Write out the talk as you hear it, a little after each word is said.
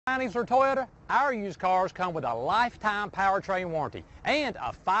Bryan Easler Toyota, our used cars come with a lifetime powertrain warranty and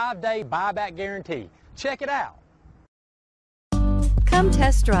a 5-day buyback guarantee. Check it out. Come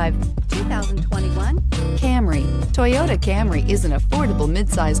test drive 2021 Camry. Toyota Camry is an affordable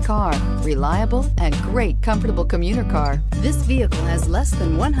midsize car, reliable and great comfortable commuter car. This vehicle has less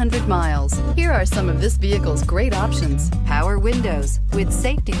than 100 miles. Here are some of this vehicle's great options: power windows with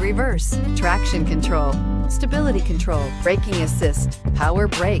safety reverse, traction control, stability control, braking assist, power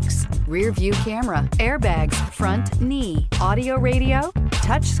brakes, rear view camera, airbags, front knee, audio radio,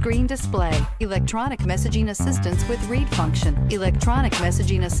 touch screen display, electronic messaging assistance with read function, electronic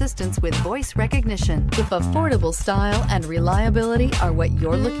messaging assistance with voice recognition. If affordable style and reliability are what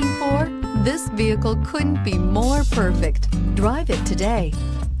you're looking for, this vehicle couldn't be more perfect. Drive it today.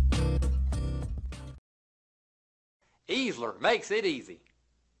 Easler makes it easy.